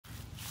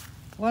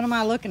What am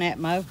I looking at,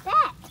 Mo?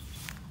 That.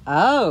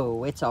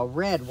 Oh, it's a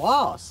red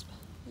wasp.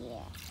 Yeah.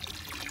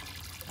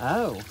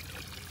 Oh.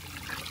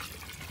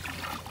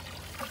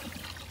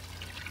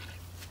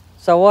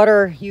 So what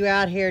are you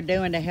out here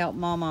doing to help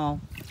Mama?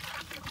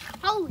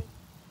 Holy.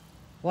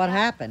 What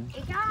happened?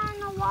 It got on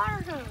the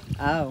water hose.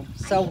 Oh,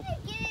 so I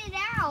need to get it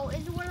out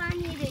is what I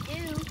need to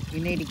do.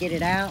 you need to get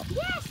it out?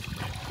 Yes.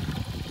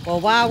 Well,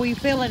 while we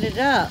filling it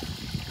up,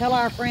 tell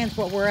our friends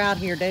what we're out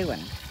here doing.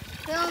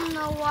 Filling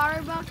the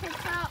water buckets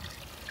up.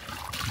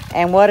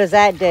 And what does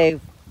that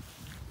do?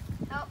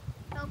 Help.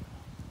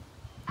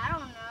 I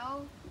don't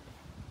know.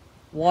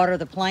 Water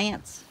the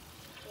plants?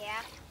 Yeah.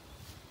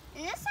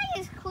 And this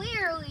thing is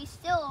clearly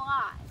still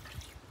alive.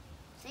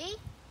 See?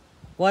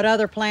 What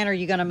other plant are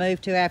you going to move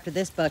to after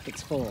this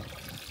bucket's full?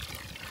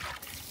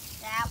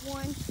 That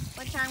one,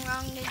 which I'm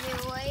going to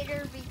do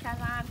later because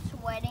I'm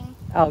sweating.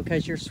 Oh,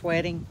 because you're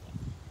sweating?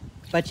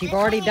 But you've This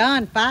already thing-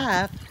 done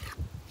 5.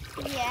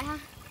 Yeah.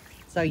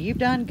 So you've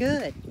done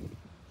good.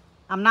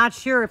 I'm not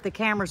sure if the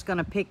camera's going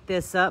to pick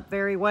this up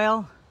very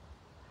well,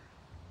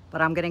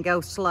 but I'm going to go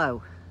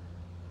slow.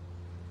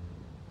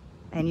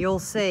 And you'll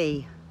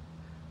see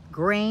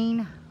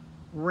green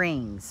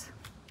rings.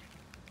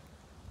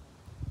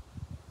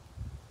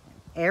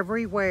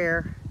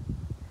 Everywhere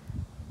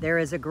there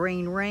is a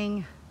green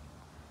ring,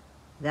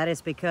 that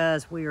is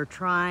because we are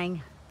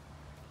trying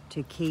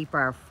to keep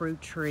our fruit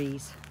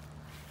trees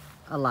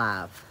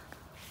alive.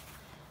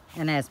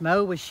 And as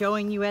Mo was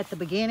showing you at the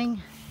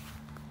beginning,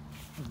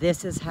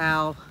 this is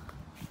how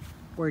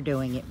we're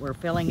doing it. We're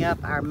filling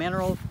up our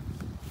mineral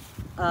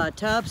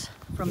tubs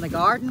from the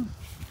garden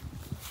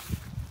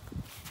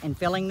and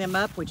filling them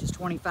up, which is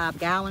 25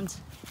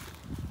 gallons,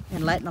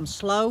 and letting them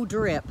slow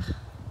drip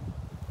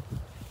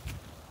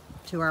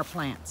to our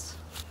plants.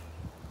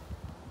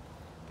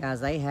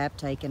 Guys, they have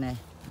taken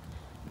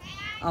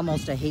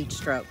almost a heat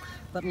stroke.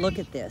 But look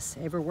at this.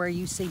 Everywhere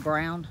you see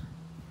brown,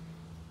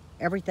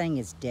 everything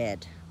is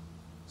dead,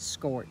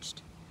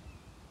 scorched.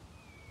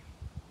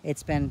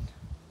 It's been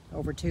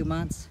over 2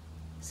 months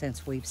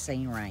since we've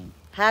seen rain.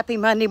 Happy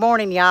Monday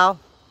morning, y'all.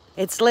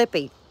 It's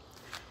Lippy.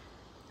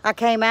 I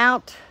came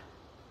out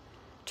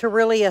to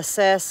really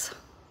assess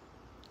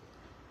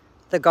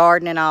the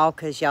garden and all,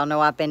 because y'all know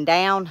I've been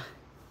down,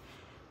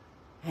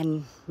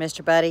 and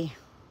Mr. Buddy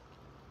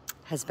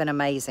has been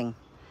amazing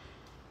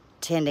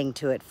tending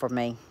to it for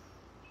me.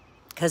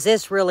 Because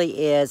this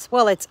really is,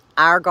 well, it's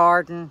our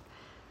garden,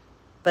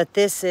 but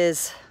this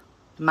is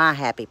my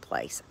happy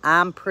place.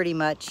 I'm pretty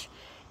much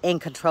in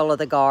control of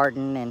the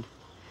garden and,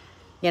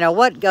 you know,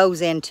 what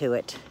goes into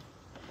it.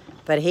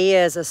 But he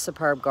is a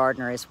superb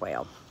gardener as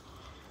well.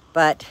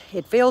 But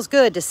it feels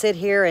good to sit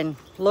here and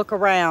look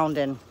around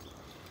and,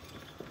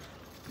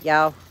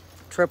 y'all,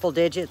 triple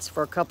digits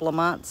for a couple of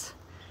months.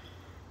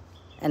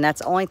 And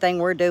that's the only thing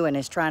we're doing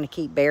is trying to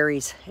keep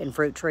berries and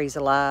fruit trees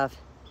alive.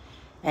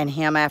 And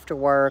him after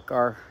work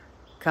or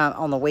come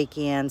on the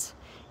weekends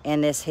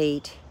in this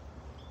heat,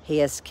 he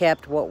has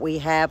kept what we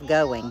have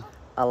going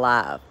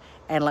alive.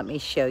 And let me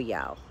show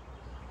y'all.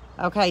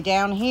 Okay,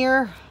 down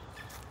here,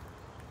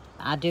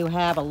 I do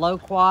have a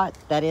loquat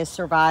that is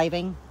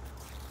surviving.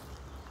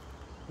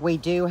 We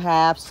do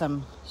have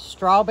some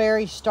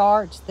strawberry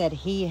starts that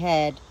he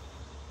had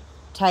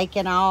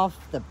taken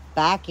off. The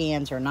back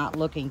ends are not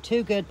looking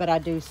too good, but I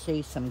do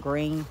see some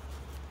green.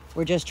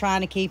 We're just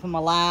trying to keep them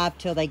alive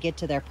till they get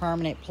to their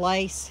permanent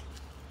place.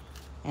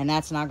 And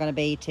that's not going to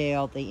be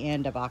till the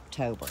end of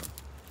October.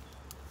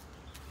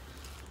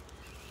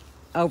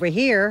 Over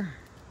here,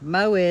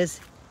 Mo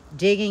is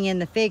digging in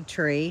the fig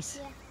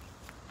trees. Yeah.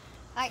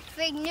 Like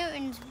Fig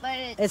Newtons, but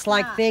It's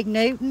like not. Fig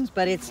Newtons,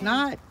 but it's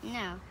not.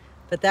 No.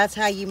 But that's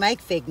how you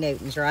make Fig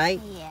Newtons, right?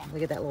 Yeah.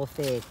 Look at that little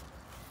fig.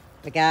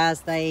 But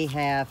guys, they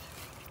have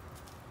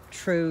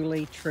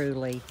truly,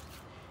 truly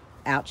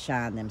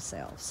outshined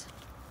themselves.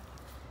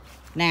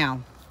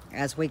 Now,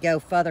 as we go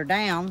further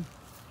down,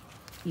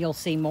 you'll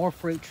see more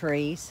fruit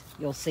trees.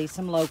 You'll see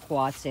some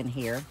loquats in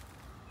here.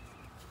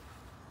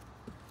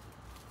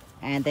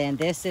 And then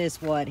this is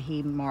what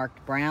he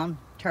marked brown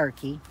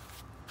turkey.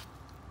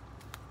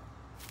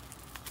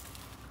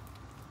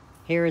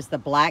 Here is the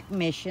black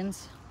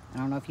missions. I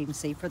don't know if you can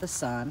see for the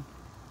sun.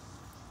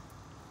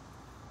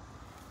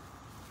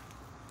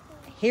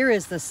 Here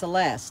is the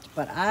Celeste,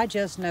 but I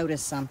just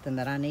noticed something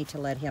that I need to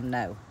let him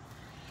know.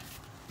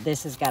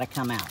 This has got to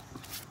come out.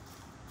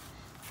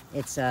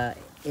 It's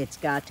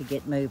got to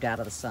get moved out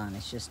of the sun.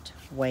 It's just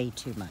way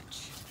too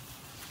much.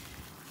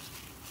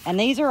 And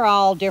these are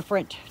all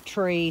different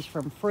trees,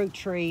 from fruit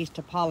trees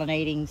to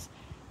pollinatings,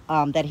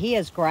 that he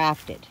has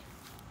grafted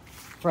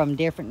from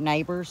different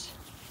neighbors,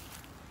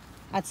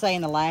 I'd say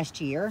in the last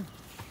year,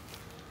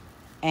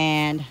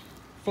 and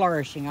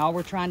flourishing. All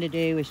we're trying to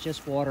do is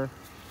just water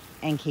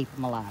and keep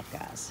them alive,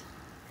 guys.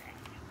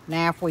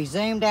 Now, if we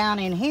zoom down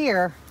in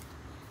here,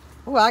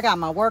 ooh, I got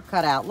my work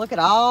cut out. Look at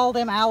all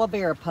them aloe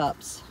vera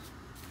pups.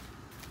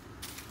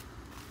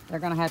 They're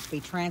gonna have to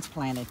be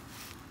transplanted.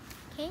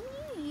 Can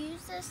you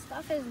use this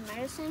stuff as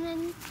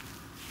medicine?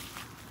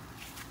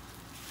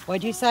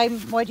 What'd you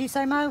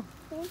say, Mo?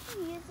 Can't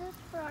you use this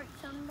for like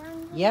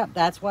sunburns? Yep,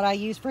 that's what I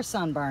use for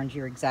sunburns.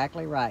 You're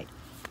exactly right.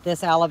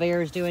 This aloe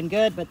vera is doing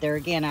good, but there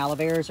again, aloe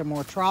veras are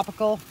more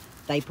tropical.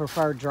 They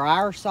prefer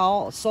drier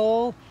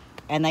soil,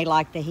 and they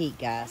like the heat,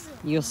 guys.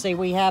 You'll see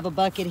we have a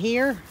bucket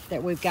here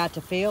that we've got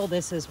to fill.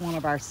 This is one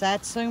of our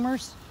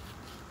satsumers.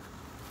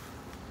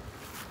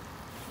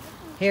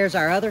 Here's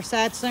our other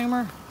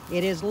satsuma.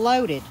 It is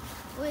loaded.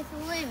 With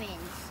lemons.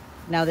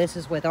 No, this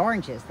is with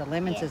oranges. The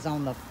lemons is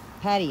on the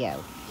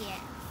patio. Yeah.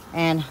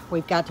 And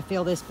we've got to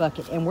fill this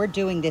bucket. And we're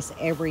doing this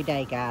every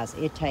day, guys.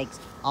 It takes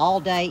all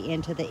day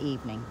into the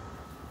evening.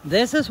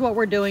 This is what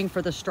we're doing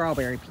for the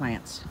strawberry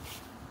plants.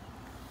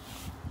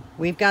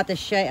 We've got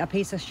a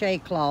piece of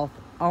shade cloth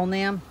on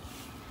them.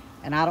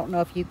 And I don't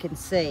know if you can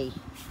see.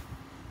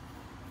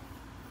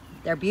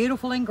 They're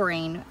beautiful and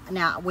green.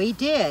 Now, we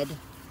did,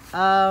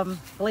 I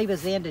believe it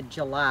was the end of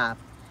July,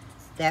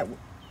 that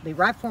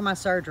right before my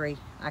surgery,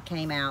 I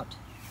came out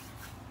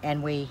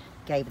and we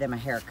gave them a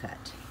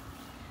haircut.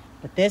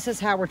 But this is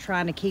how we're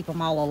trying to keep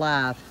them all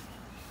alive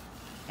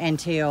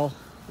until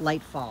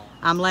late fall.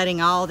 I'm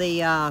letting all the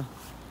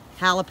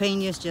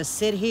jalapenos just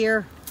sit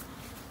here.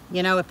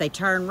 You know, if they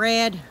turn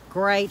red,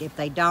 great. If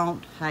they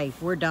don't, hey,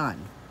 we're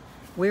done.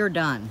 We're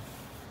done.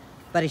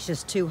 But it's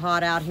just too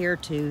hot out here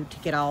to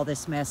get all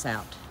this mess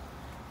out.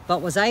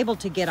 But was able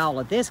to get all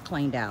of this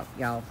cleaned out,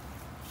 y'all.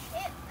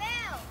 It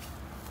fell.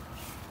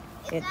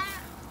 Is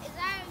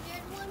that a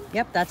good one?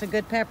 Yep, that's a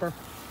good pepper.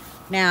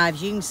 Now,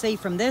 as you can see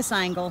from this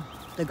angle,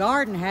 the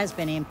garden has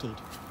been emptied.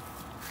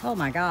 Oh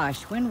my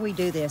gosh, when did we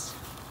do this?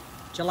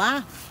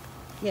 July?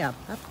 Yeah,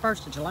 that's the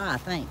 1st of July, I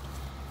think.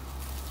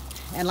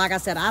 And like I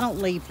said, I don't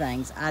leave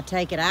things. I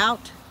take it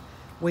out,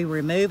 we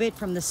remove it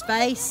from the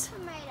space,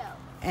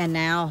 and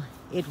now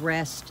it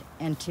rests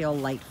until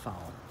late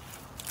fall.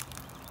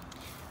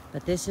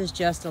 But this is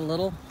just a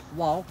little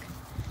walk.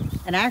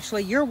 And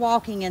actually, you're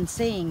walking and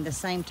seeing the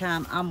same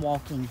time I'm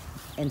walking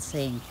and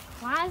seeing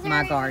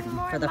my garden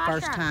for the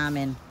first time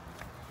in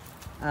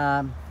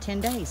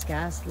 10 days,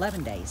 guys,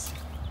 11 days.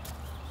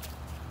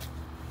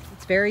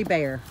 It's very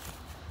bare,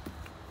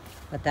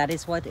 but that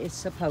is what it's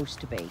supposed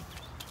to be.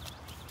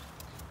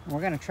 And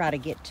we're gonna try to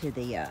get to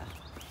the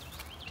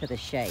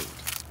shade.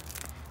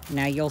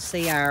 Now you'll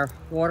see our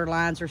water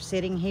lines are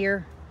sitting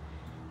here,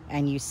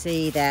 and you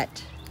see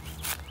that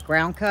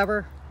ground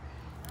cover.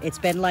 It's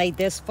been laid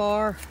this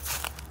far.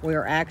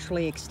 We're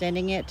actually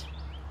extending it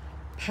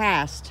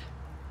past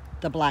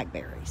the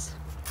blackberries.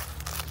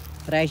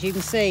 But as you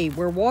can see,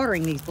 we're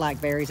watering these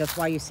blackberries. That's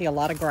why you see a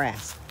lot of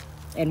grass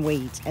and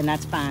weeds, and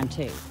that's fine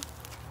too.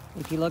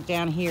 If you look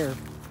down here,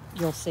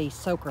 you'll see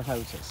soaker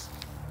hoses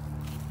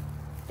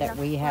that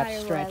we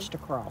have stretched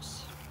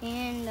across.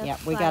 And the yeah,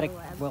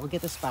 we'll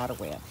get the spider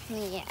web.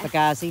 Yeah. But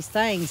guys, these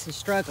things are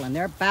struggling.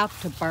 They're about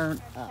to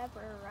burn up.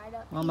 Pepper right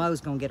up Well,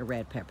 Mo's gonna get a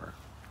red pepper.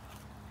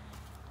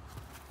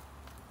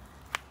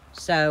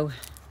 So,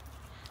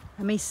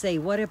 let me see,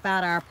 what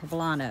about our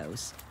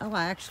poblanos? Oh,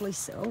 I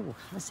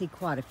see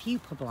quite a few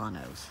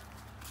poblanos.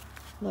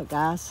 Look,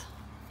 guys.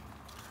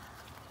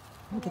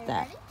 Look at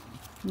that. Ready?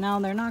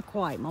 No, they're not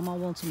quite. Mama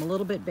wants them a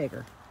little bit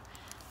bigger.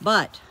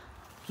 But,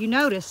 if you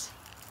notice,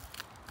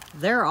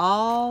 they're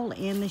all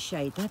in the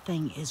shade. That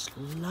thing is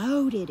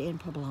loaded in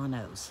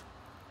poblanos.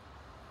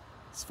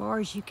 As far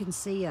as you can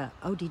see,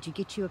 oh, did you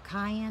get you a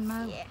cayenne,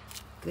 Mo? Yeah.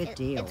 Good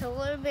deal. It's a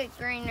little bit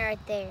green right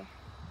there.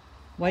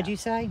 What'd you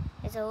say?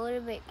 It's a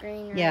little bit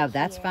green right Yeah,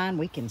 that's here. fine.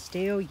 We can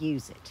still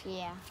use it.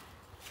 Yeah.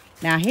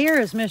 Now here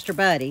is Mr.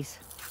 Buddy's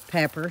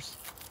peppers.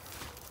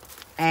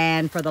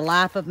 And for the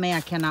life of me,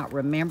 I cannot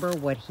remember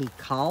what he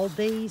called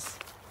these.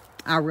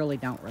 I really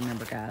don't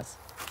remember, guys.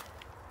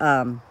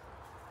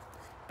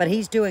 But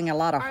he's doing a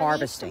lot of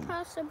harvesting. Are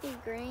these supposed to be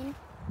green?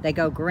 They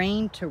go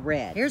green to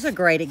red. Here's a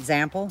great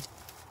example.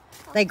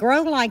 They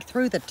grow like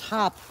through the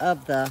top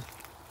of the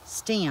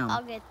stem.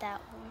 I'll get that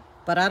one.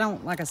 But I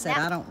don't, like I said,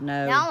 I don't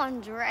know. That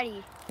one's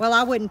ready. Well,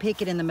 I wouldn't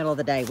pick it in the middle of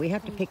the day. We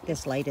have to pick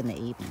this late in the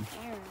evening.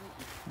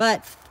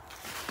 But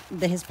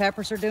his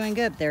peppers are doing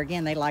good. There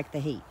again, they like the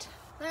heat.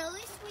 But at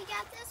least we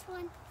got this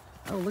one.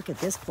 Oh, look at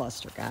this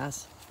cluster,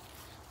 guys.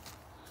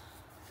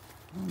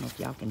 I don't know if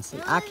y'all can see.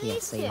 Look I at can't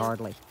these see two.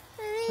 hardly.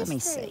 Look at Let me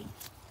these three. see.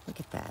 Look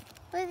at that.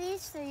 Look at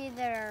these three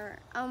that are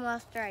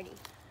almost ready.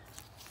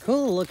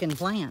 Cool looking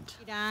plant.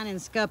 Dine and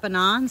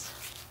scuppernons.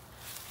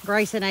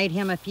 Grayson ate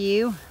him a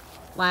few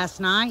last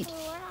night.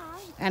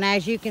 And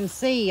as you can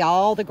see,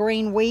 all the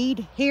green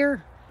weed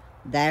here,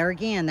 there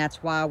again, that's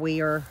why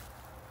we're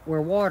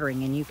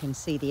watering, and you can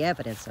see the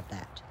evidence of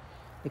that.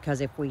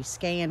 Because if we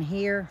scan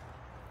here,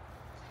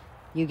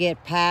 you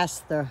get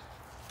past the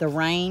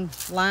rain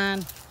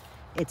line,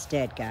 it's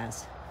dead,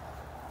 guys.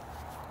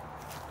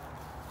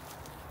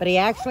 But he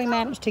actually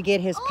managed to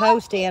get his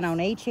post in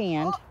on each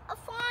end. A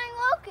flying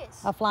locust.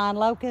 A flying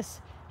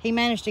locust. He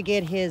managed to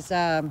get his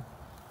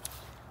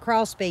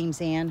cross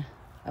beams in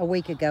a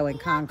week ago and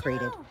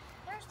concreted.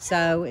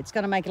 So it's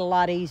going to make it a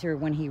lot easier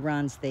when he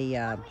runs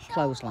the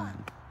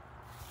clothesline.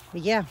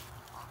 But yeah,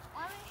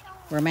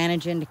 we're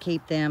managing to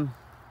keep them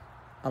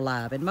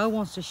alive. And Mo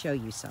wants to show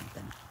you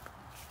something.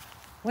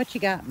 What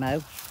you got,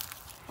 Mo?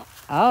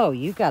 Oh,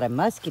 you got a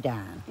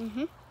muscadine.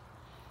 Mm-hmm.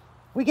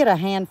 We get a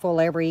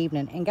handful every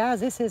evening. And guys,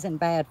 this isn't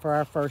bad for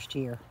our first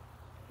year.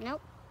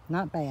 Nope.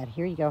 Not bad.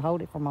 Here you go.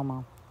 Hold it for my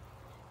mom.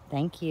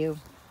 Thank you.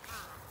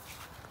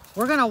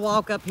 We're going to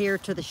walk up here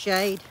to the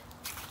shade.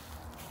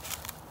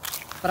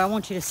 But I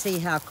want you to see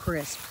how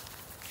crisp.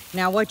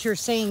 Now, what you're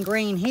seeing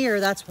green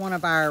here, that's one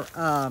of our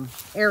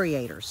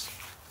aerators.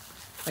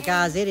 But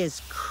guys, it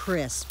is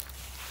crisp.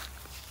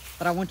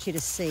 But I want you to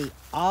see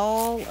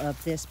all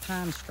of this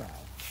pine straw.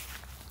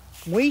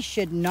 We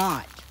should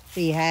not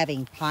be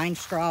having pine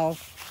straw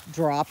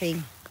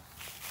dropping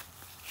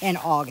in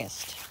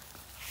August.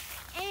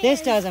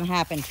 This doesn't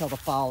happen till the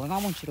fall, and I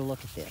want you to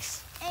look at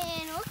this.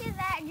 And look at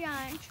that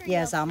giant tree.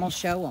 Yes, I'm going to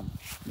show them.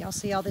 Y'all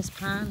see all this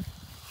pine?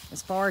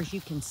 As far as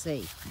you can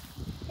see.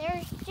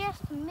 There's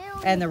just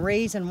millions. And the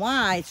reason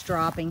why it's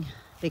dropping,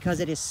 because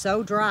it is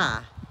so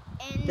dry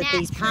that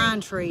these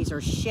pine trees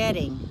are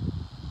shedding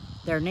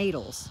their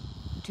needles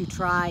to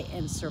try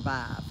and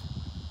survive.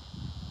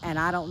 And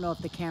I don't know if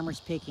the camera's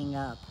picking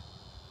up,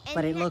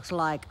 but it looks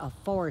like a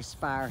forest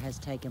fire has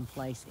taken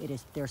place.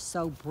 They're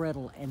so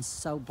brittle and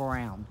so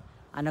brown.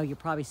 I know you're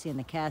probably seeing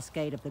the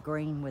cascade of the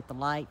green with the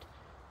light,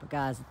 but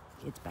guys,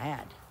 it's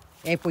bad.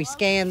 If we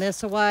scan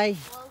this away,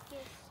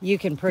 you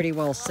can pretty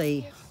well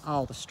see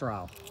all the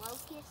straw.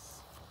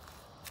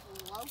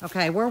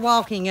 Okay, we're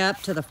walking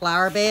up to the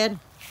flower bed,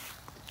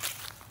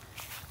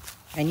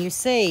 and you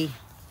see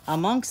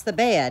amongst the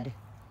bed,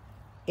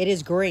 it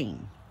is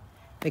green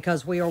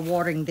because we are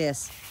watering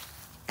this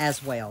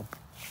as well.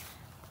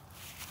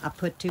 I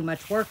put too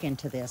much work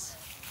into this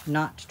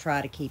not to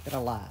try to keep it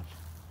alive.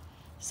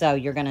 So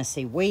you're going to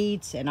see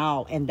weeds and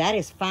all, and that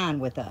is fine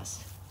with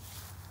us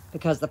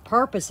because the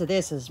purpose of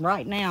this is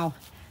right now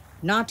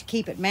not to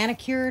keep it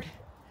manicured,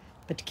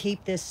 but to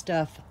keep this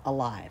stuff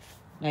alive.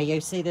 Now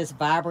you see this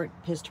vibrant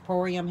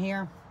pistoporium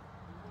here?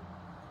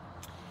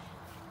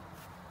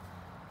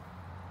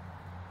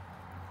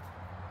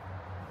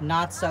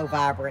 Not so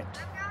vibrant.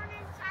 I'm going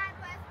inside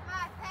with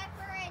my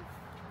pepper and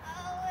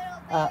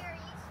little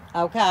berries.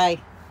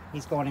 Okay,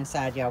 he's going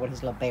inside y'all with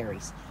his little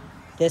berries.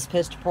 This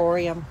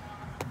pistoporium,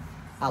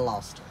 I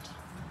lost it.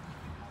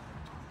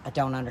 I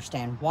don't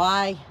understand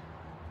why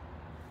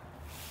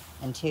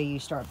until you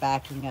start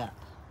backing up.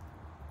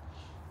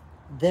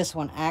 This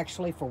one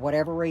actually, for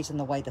whatever reason,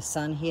 the way the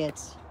sun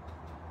hits,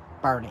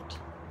 burn it,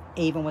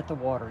 even with the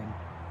watering.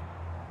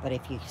 But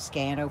if you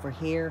scan over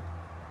here,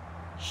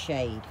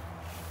 shade,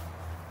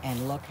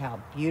 and look how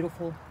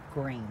beautiful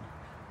green.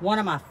 One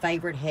of my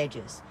favorite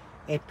hedges.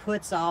 It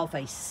puts off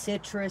a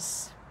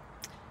citrus,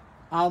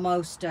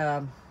 almost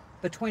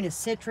between a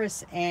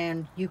citrus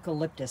and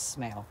eucalyptus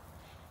smell.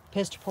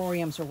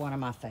 Pistoporiums are one of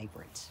my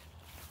favorites.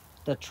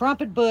 The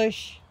trumpet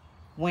bush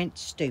went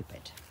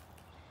stupid.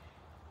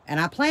 And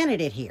I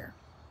planted it here.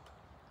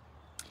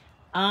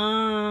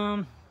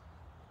 I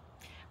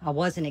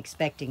wasn't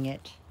expecting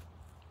it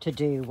to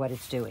do what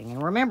it's doing.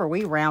 And remember,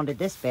 we rounded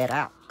this bed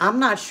out. I'm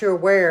not sure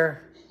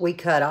where we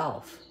cut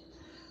off.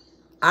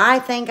 I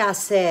think I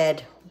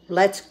said,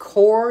 let's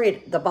core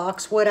the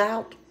boxwood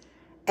out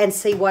and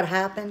see what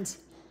happens.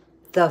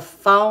 The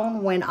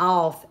phone went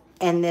off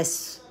and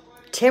this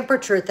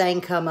temperature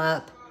thing come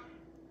up,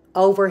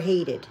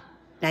 overheated.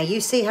 Now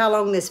you see how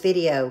long this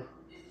video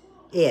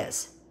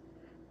is.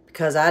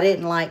 Because I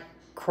didn't like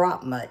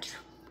crop much.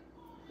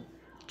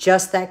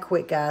 Just that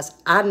quick, guys.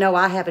 I know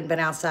I haven't been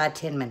outside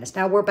 10 minutes.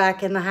 Now we're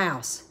back in the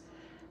house.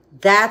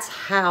 That's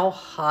how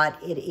hot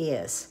it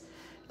is.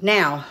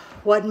 Now,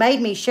 what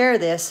made me share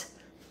this,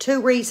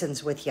 2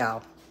 reasons with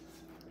y'all.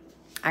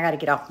 I got to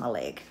get off my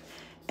leg.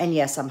 And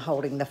yes, I'm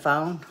holding the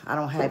phone. I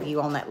don't have you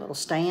on that little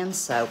stand,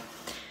 so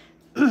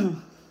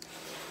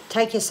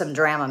take you some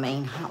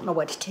Dramamine. I don't know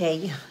what to tell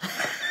you.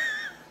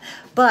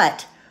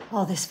 But,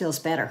 oh, this feels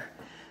better.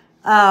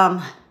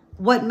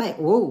 What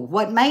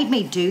made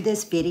me do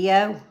this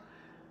video,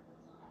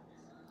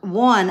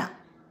 one,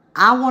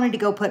 I wanted to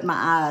go put my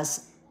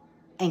eyes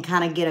and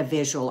kind of get a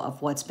visual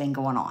of what's been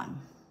going on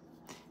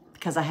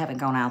because I haven't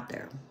gone out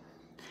there.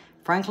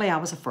 Frankly, I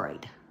was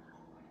afraid.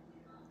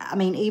 I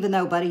mean, even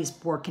though Buddy's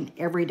working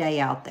every day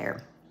out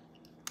there,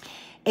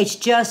 it's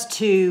just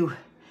to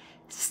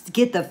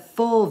get the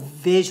full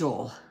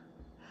visual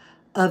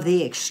of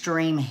the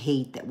extreme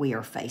heat that we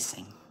are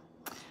facing.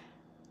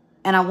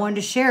 And I wanted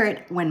to share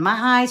it. When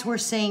my eyes were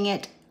seeing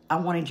it, I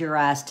wanted your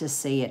eyes to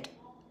see it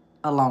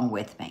along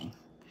with me.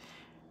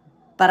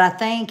 But I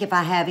think if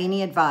I have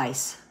any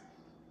advice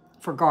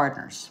for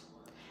gardeners,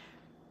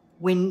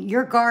 when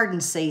your garden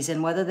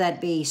season, whether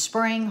that be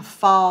spring,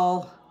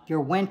 fall, your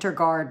winter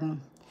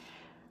garden,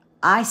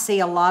 I see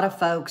a lot of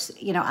folks,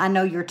 you know, I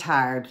know you're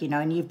tired, you know,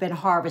 and you've been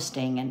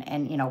harvesting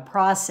and you know,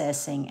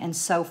 processing and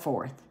so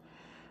forth.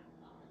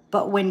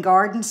 But when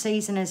garden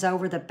season is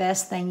over, the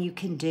best thing you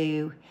can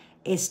do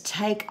is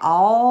take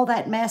all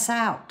that mess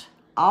out,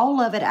 all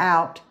of it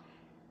out,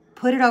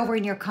 put it over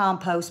in your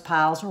compost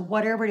piles or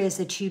whatever it is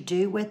that you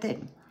do with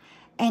it,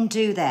 and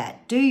do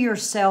that. Do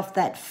yourself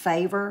that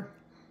favor.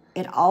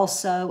 It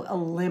also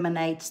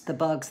eliminates the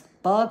bugs.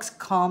 Bugs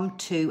come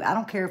to, I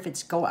don't care if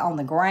it's going on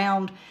the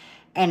ground,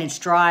 and it's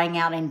drying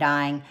out and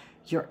dying,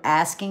 you're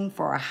asking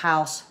for a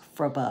house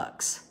for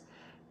bugs.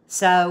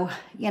 So,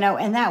 you know,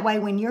 and that way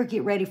when you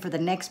get ready for the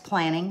next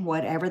planting,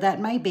 whatever that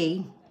may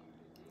be,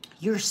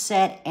 you're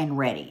set and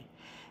ready.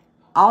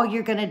 All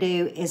you're going to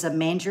do is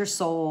amend your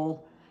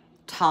soil,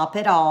 top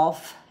it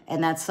off,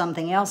 and that's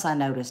something else I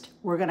noticed.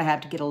 We're going to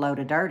have to get a load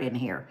of dirt in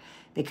here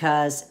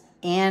because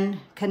in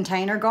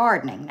container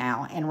gardening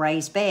now, in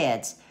raised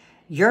beds,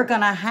 you're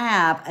going to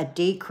have a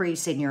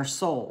decrease in your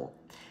soil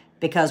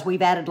because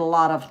we've added a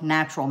lot of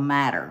natural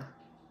matter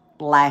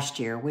last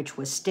year, which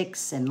was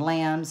sticks and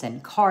limbs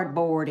and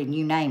cardboard and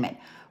you name it.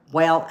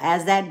 Well,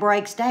 as that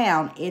breaks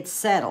down, it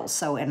settles.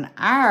 So in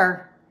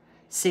our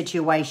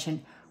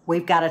situation,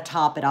 we've got to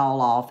top it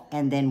all off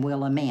and then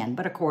we'll amend.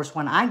 But of course,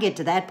 when I get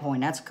to that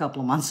point, that's a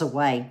couple of months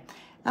away,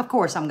 of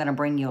course, I'm going to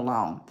bring you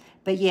along.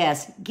 But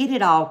yes, get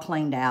it all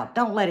cleaned out.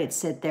 Don't let it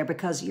sit there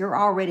because you're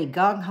already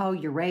gung-ho.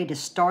 You're ready to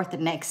start the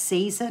next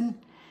season,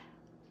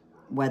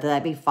 whether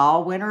that be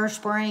fall, winter, or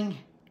spring.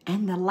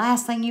 And the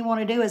last thing you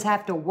want to do is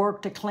have to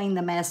work to clean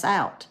the mess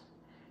out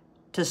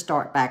to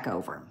start back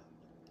over.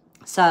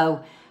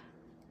 So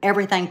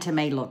everything to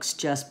me looks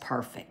just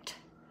perfect.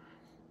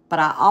 But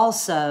I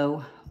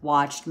also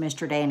watched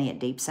Mr. Danny at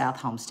Deep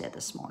South Homestead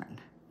this morning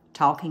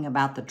talking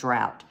about the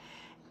drought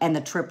and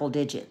the triple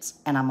digits.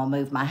 And I'm going to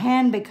move my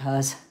hand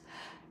because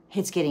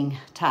it's getting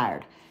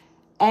tired.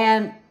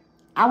 And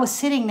I was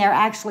sitting there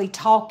actually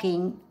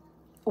talking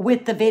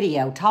with the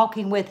video,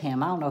 talking with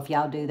him. I don't know if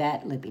y'all do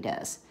that. Lippy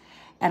does.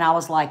 And I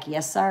was like,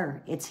 yes,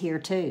 sir, it's here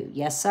too.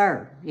 Yes,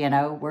 sir. You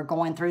know, we're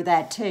going through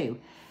that too.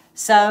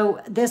 So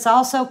this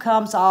also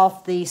comes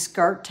off the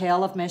skirt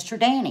tail of Mr.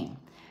 Danny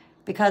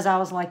because I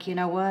was like, you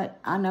know what?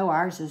 I know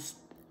ours is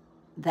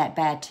that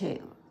bad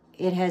too.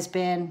 It has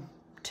been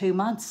 2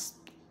 months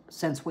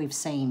since we've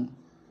seen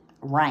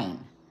rain.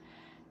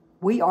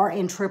 We are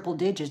in triple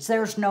digits.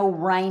 There's no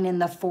rain in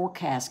the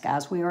forecast,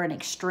 guys. We are in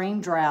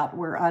extreme drought.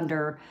 We're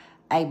under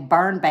a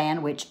burn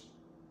ban, which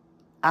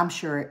I'm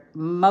sure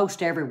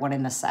most everyone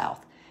in the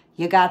South.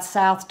 You got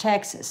South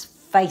Texas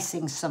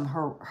facing some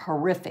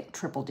horrific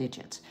triple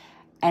digits.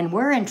 And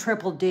we're in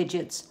triple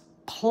digits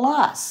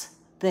plus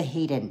the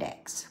heat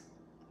index.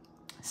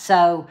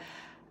 So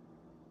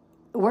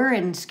we're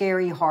in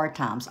scary, hard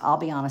times, I'll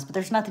be honest. But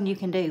there's nothing you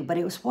can do. But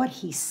it was what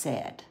he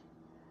said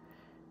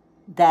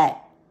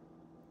that,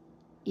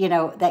 you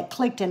know, that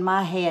clicked in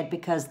my head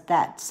because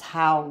that's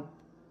how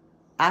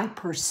I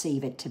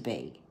perceive it to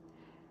be.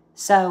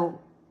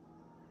 So,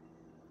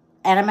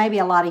 and maybe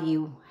a lot of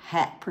you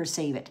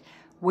perceive it.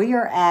 We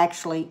are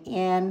actually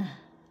in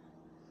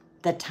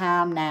the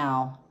time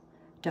now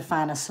to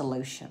find a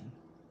solution.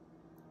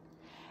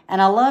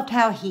 And I loved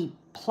how he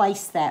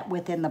placed that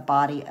within the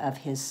body of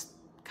his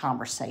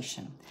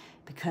conversation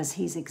because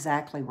he's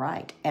exactly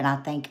right. And I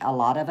think a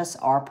lot of us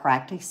are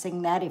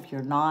practicing that. If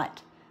you're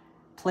not,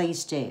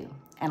 please do.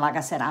 And like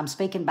I said, I'm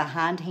speaking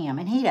behind him,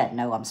 and he doesn't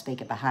know I'm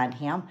speaking behind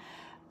him.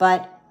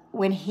 But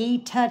when he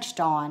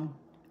touched on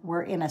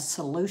we're in a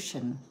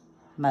solution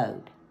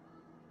mode,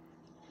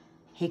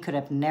 he could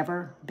have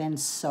never been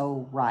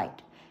so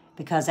right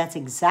because that's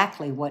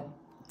exactly what,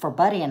 for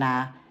Buddy and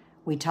I,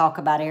 we talk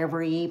about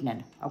every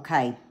evening.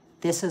 Okay,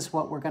 this is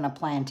what we're going to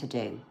plan to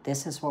do.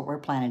 This is what we're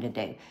planning to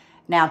do.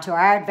 Now, to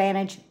our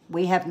advantage,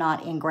 we have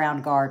not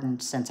in-ground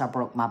gardened since I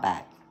broke my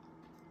back.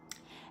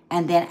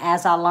 And then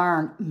as I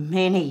learned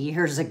many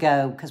years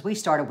ago, because we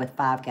started with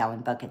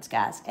 5-gallon buckets,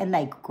 guys, and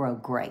they grow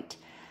great.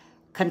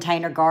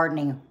 Container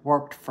gardening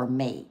worked for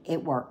me.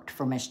 It worked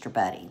for Mr.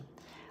 Buddy.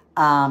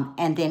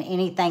 And then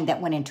anything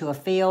that went into a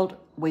field,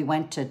 we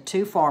went to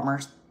 2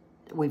 farmers.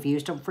 We've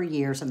used them for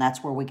years, and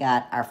that's where we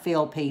got our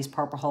field peas,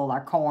 purple hull,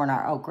 our corn,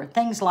 our okra,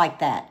 things like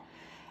that.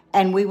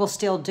 And we will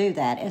still do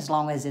that as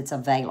long as it's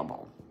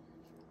available.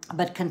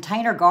 But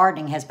container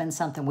gardening has been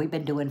something we've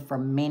been doing for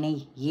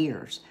many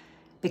years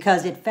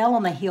because it fell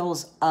on the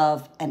heels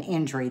of an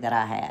injury that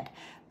I had.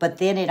 But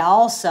then it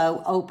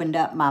also opened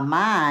up my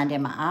mind,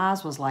 and my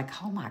eyes was like,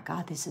 oh my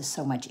God, this is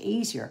so much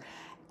easier.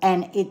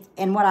 And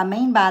what I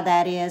mean by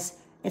that is,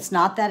 it's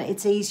not that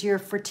it's easier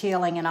for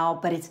tilling and all,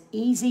 but it's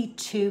easy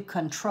to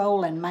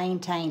control and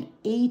maintain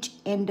each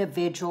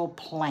individual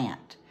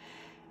plant.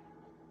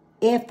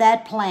 If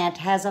that plant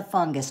has a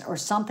fungus or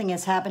something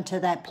has happened to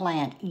that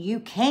plant, you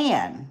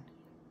can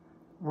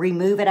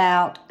remove it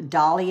out,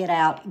 dolly it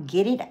out,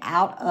 get it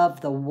out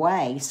of the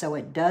way so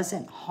it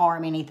doesn't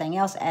harm anything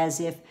else. As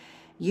if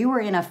you were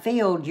in a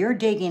field, you're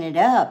digging it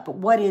up, but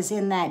what is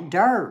in that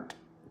dirt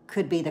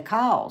could be the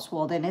cause.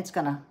 Well, then it's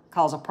going to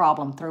cause a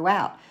problem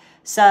throughout.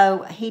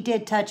 So he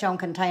did touch on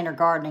container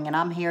gardening, and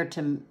I'm here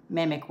to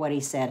mimic what he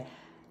said.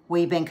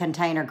 We've been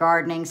container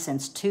gardening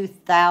since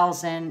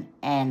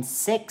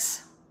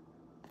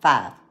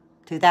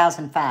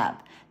 2005,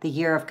 the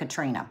year of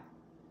Katrina.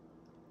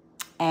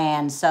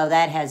 And so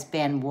that has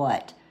been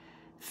what?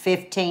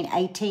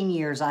 18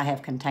 years I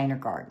have container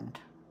gardened.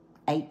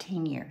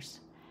 18 years.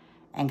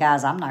 And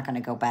guys, I'm not going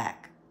to go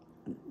back.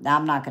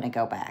 I'm not going to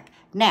go back.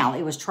 Now,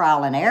 it was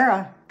trial and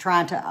error,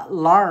 trying to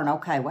learn,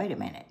 okay, wait a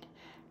minute.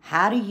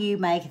 How do you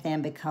make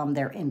them become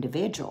their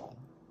individual?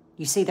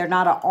 You see, they're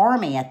not an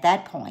army at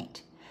that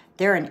point.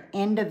 They're an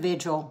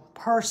individual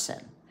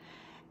person.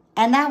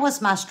 And that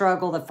was my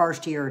struggle the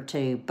first year or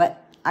two,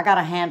 but I got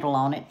a handle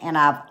on it, and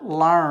I've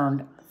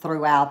learned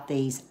throughout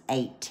these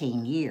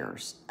 18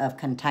 years of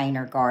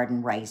container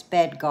garden, raised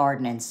bed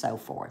garden, and so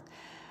forth.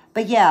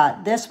 But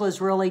yeah, this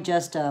was really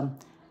just a,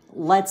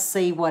 let's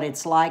see what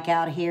it's like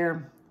out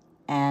here.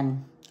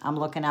 And I'm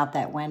looking out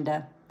that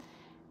window.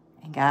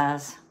 And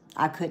guys,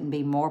 I couldn't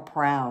be more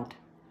proud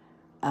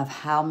of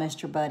how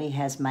Mr. Buddy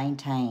has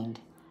maintained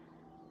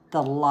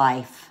the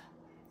life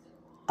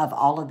of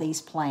all of these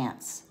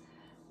plants,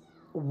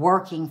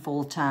 working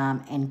full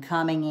time and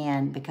coming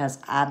in because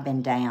I've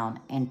been down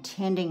and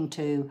tending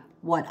to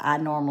what I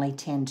normally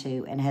tend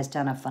to, and has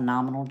done a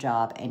phenomenal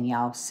job, and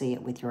y'all see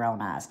it with your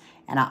own eyes.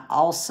 And I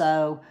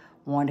also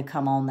wanted to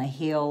come on the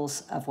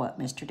heels of what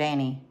Mr.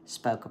 Danny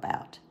spoke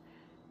about.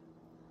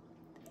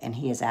 And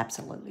he is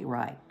absolutely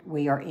right.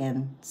 We are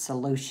in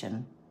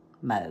solution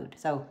mode.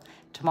 So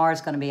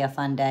tomorrow's going to be a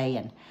fun day,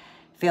 and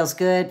feels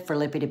good for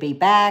Lippy to be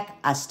back.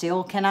 I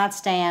still cannot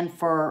stand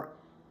for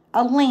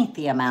a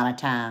lengthy amount of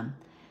time.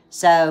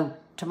 So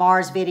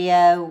tomorrow's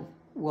video,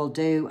 we'll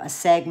do a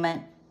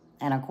segment,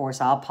 and of course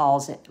I'll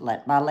pause it,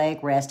 let my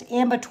leg rest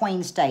in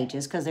between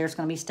stages, because there's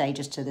going to be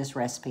stages to this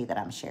recipe that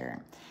I'm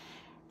sharing.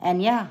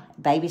 And yeah,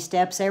 baby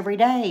steps every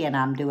day, and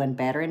I'm doing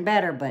better and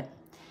better, but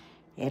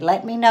it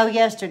let me know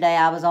yesterday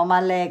I was on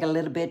my leg a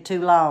little bit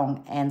too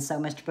long, and so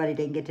Mr. Buddy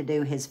didn't get to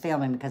do his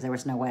filming because there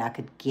was no way I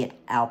could get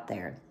out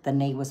there. The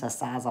knee was the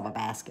size of a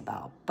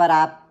basketball. But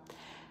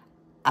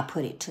I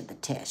put it to the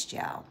test,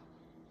 y'all,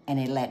 and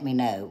it let me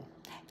know,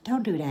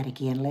 don't do that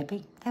again,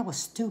 Lippy. That was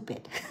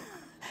stupid.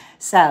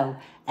 So,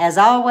 as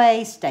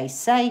always, stay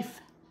safe,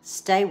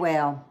 stay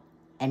well,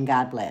 and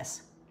God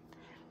bless.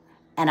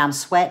 And I'm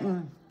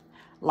sweating.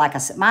 Like I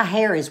said, my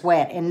hair is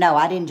wet. And no,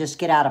 I didn't just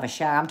get out of a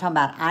shower. I'm talking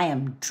about I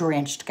am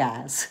drenched,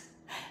 guys.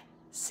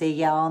 See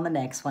y'all on the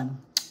next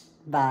one.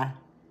 Bye.